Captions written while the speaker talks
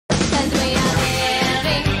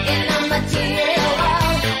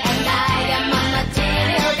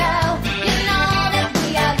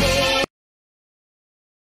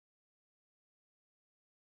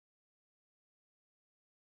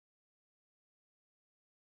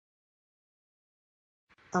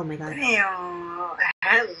Oh my god. Damn.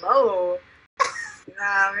 Hello. You know what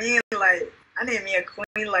I mean? Like, I need me a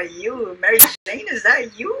queen like you. Mary Jane, is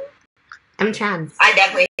that you? I'm trans. I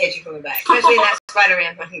definitely hit you from the back. Especially in that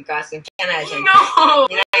Spider-Man fucking costume. 10 out of 10. No.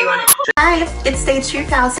 You know you want it. Hi, it's day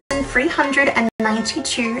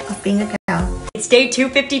 2,392 of being a girl. It's day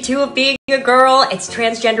 252 of being a girl. It's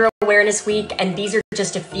Transgender Awareness Week, and these are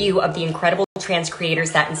just a few of the incredible trans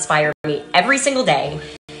creators that inspire me every single day.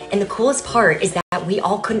 And the coolest part is that we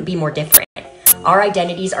all couldn't be more different. Our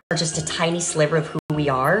identities are just a tiny sliver of who we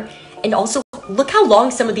are. And also, look how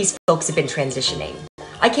long some of these folks have been transitioning.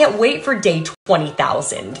 I can't wait for day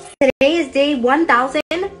 20,000. Today is day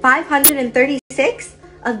 1,536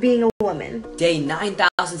 of being a woman. Day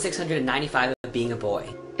 9,695 of being a boy.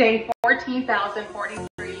 Day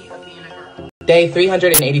 14,043 of being a girl. Day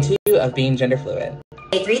 382 of being gender fluid.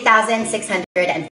 Day 3,654